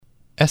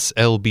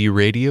SLB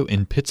Radio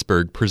in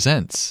Pittsburgh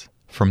presents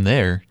From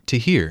There to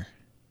Here.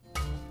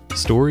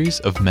 Stories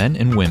of men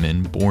and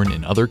women born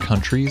in other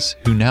countries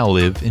who now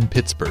live in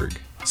Pittsburgh.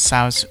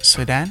 South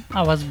Sudan.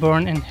 I was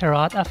born in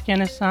Herat,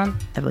 Afghanistan.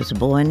 I was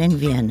born in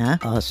Vienna,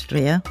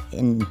 Austria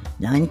in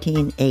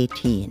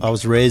 1918. I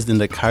was raised in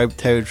the Carib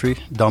territory.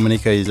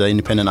 Dominica is an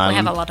independent island. We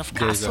have a lot of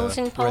castles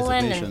in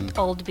Poland and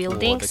old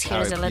buildings.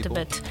 Here is a little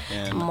bit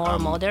more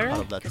modern.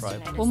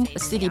 Home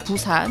city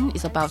Busan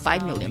is about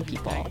 5 million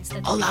people.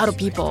 A lot of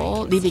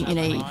people living in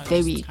a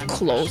very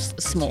close,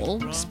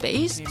 small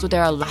space. So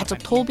there are lots of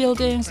tall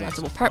buildings, lots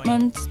of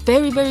apartments.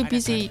 Very, very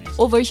busy.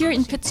 Over here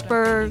in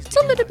Pittsburgh, it's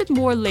a little bit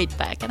more laid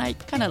back. And I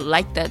kind of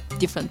like that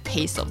different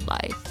pace of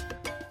life.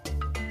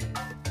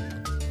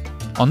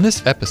 On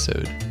this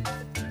episode,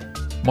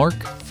 Mark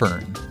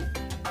Fern.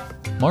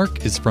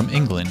 Mark is from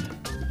England.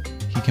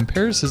 He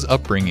compares his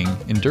upbringing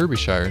in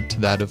Derbyshire to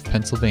that of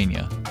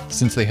Pennsylvania,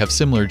 since they have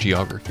similar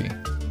geography.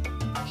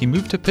 He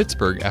moved to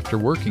Pittsburgh after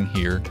working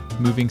here,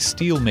 moving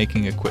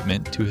steel-making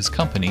equipment to his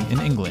company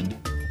in England.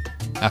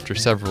 After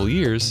several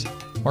years,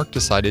 Mark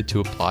decided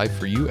to apply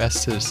for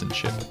U.S.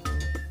 citizenship.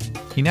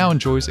 He now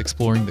enjoys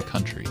exploring the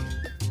country.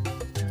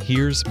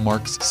 Here's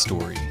Mark's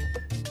story.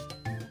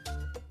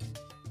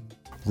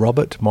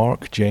 Robert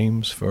Mark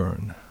James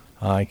Fern.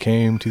 I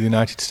came to the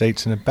United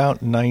States in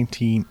about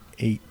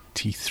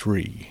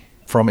 1983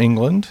 from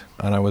England,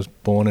 and I was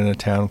born in a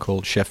town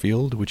called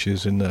Sheffield, which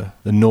is in the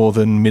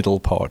northern middle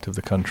part of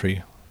the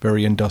country,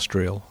 very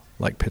industrial,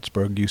 like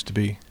Pittsburgh used to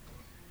be.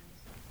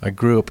 I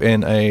grew up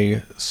in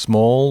a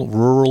small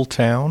rural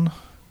town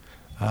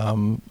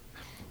in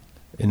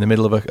the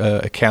middle of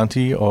a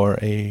county or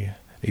a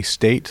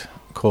state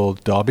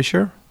called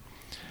Derbyshire.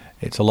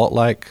 It's a lot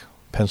like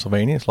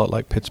Pennsylvania, it's a lot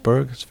like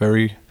Pittsburgh. It's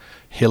very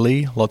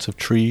hilly, lots of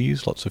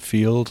trees, lots of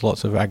fields,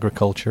 lots of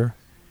agriculture.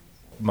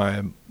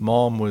 My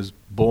mom was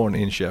born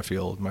in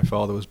Sheffield, my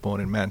father was born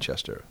in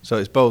Manchester. So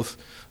it's both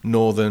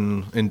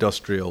northern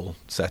industrial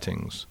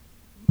settings.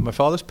 My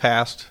father's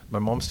passed, my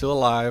mom's still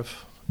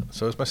alive,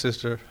 so is my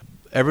sister.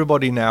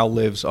 Everybody now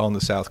lives on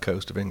the south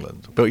coast of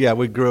England. But yeah,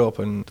 we grew up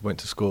and went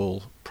to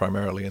school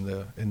primarily in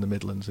the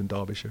Midlands in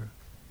Derbyshire.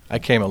 I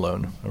came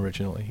alone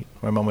originally.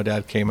 My mom and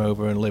dad came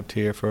over and lived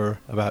here for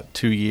about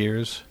 2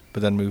 years,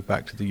 but then moved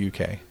back to the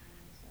UK.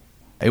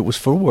 It was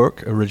for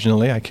work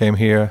originally. I came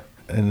here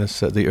in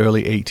the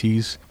early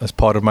 80s as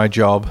part of my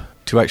job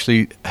to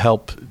actually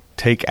help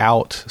take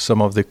out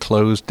some of the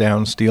closed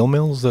down steel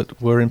mills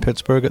that were in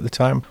Pittsburgh at the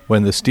time.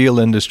 When the steel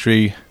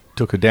industry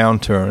took a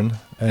downturn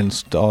and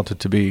started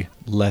to be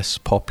less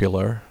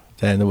popular,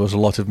 then there was a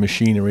lot of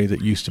machinery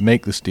that used to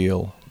make the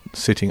steel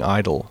sitting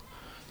idle.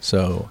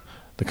 So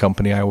the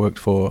company I worked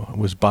for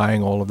was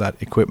buying all of that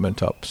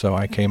equipment up, so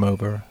I came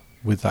over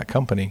with that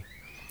company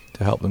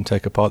to help them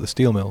take apart the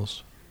steel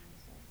mills.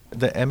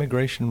 The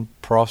emigration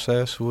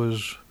process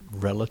was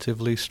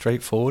relatively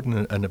straightforward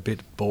and a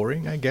bit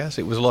boring, I guess.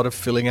 It was a lot of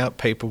filling out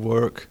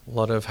paperwork, a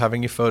lot of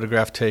having your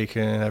photograph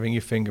taken, having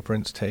your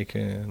fingerprints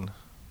taken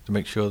to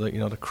make sure that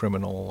you're not a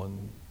criminal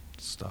and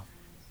stuff.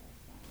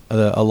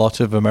 A lot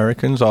of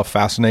Americans are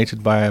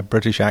fascinated by a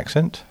British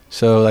accent,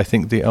 so I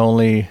think the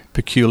only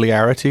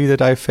peculiarity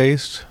that I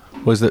faced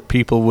was that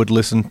people would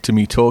listen to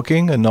me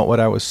talking and not what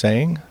I was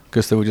saying,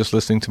 because they were just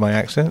listening to my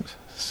accent.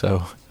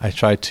 So I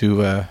tried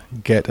to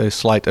get a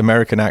slight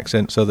American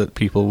accent so that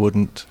people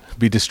wouldn't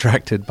be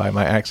distracted by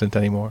my accent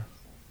anymore.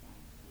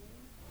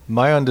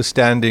 My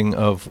understanding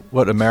of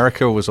what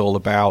America was all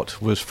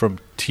about was from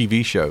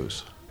TV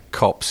shows.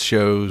 Cops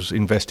shows,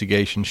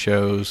 investigation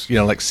shows,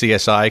 like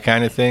CSI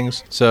kind of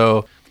things.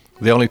 So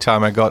the only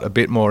time I got a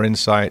bit more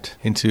insight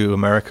into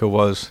America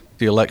was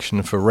the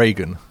election for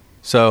Reagan.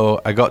 So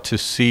I got to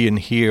see and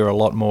hear a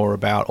lot more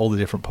about all the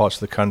different parts of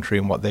the country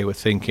and what they were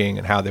thinking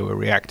and how they were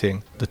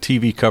reacting. The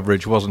TV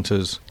coverage wasn't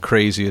as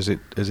crazy as it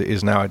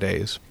is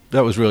nowadays.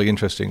 That was really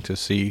interesting to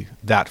see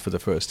that for the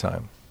first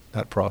time,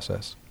 that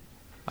process.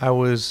 I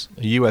was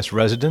a U.S.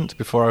 resident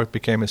before I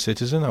became a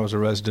citizen. I was a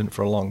resident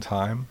for a long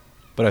time.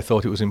 But I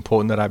thought it was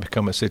important that I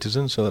become a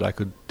citizen so that I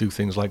could do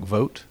things like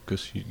vote,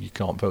 because you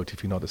can't vote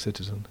if you're not a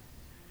citizen.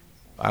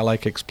 I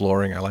like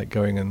exploring. I like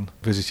going and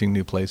visiting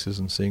new places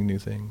and seeing new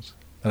things.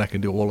 And I can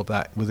do all of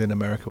that within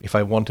America. If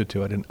I wanted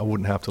to, I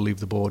wouldn't have to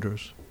leave the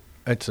borders.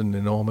 It's an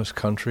enormous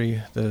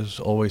country. There's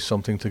always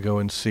something to go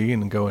and see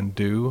and go and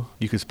do.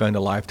 You could spend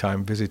a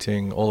lifetime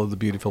visiting all of the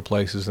beautiful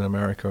places in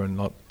America and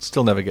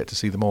still never get to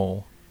see them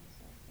all.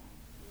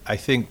 I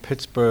think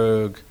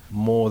Pittsburgh,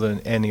 more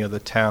than any other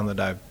town that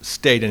I've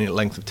stayed any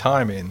length of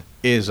time in,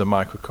 is a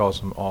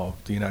microcosm of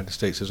the United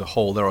States as a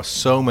whole. There are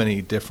so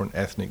many different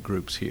ethnic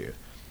groups here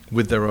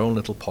with their own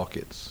little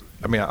pockets.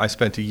 I mean, I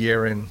spent a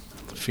year in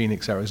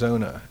Phoenix,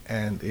 Arizona,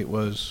 and it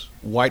was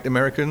white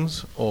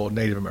Americans or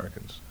Native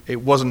Americans.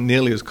 It wasn't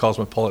nearly as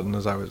cosmopolitan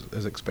as I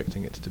was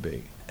expecting it to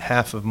be.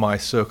 Half of my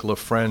circle of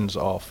friends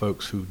are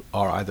folks who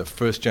are either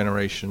first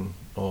generation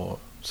or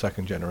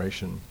second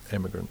generation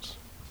immigrants.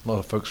 A lot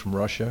of folks from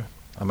Russia.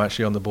 I'm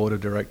actually on the board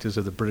of directors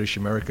of the British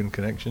American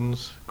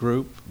Connections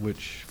group,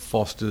 which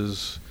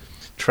fosters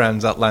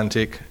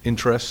transatlantic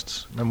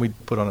interests, and we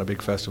put on a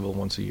big festival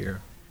once a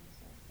year.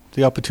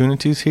 The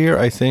opportunities here,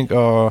 I think,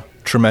 are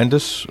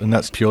tremendous, and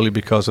that's purely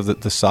because of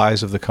the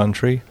size of the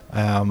country.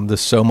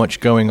 There's so much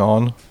going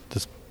on.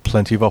 There's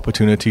plenty of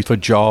opportunity for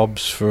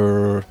jobs,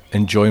 for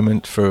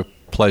enjoyment, for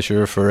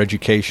pleasure, for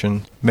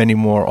education. Many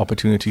more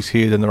opportunities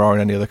here than there are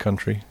in any other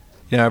country.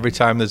 You know, every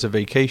time there's a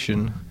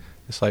vacation,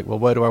 it's like, well,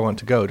 where do I want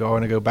to go? Do I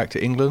want to go back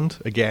to England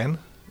again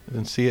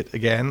and see it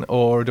again?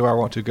 Or do I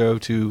want to go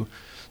to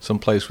some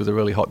place with a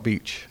really hot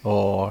beach,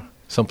 or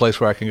some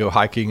place where I can go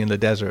hiking in the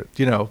desert?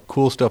 You know,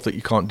 cool stuff that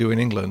you can't do in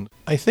England.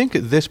 I think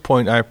at this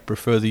point I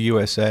prefer the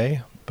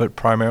USA, but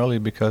primarily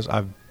because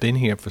I've been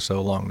here for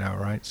so long now,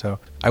 right? So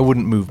I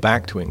wouldn't move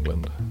back to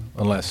England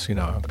unless, you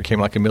know, I became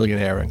like a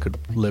millionaire and could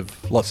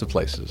live lots of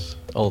places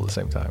all at the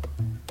same time.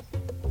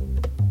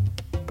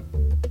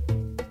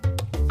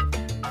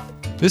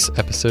 This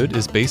episode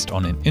is based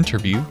on an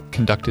interview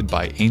conducted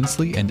by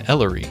Ainsley and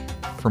Ellery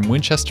from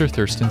Winchester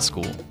Thurston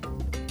School.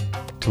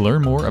 To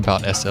learn more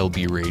about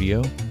SLB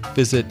Radio,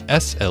 visit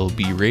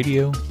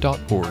slbradio.org.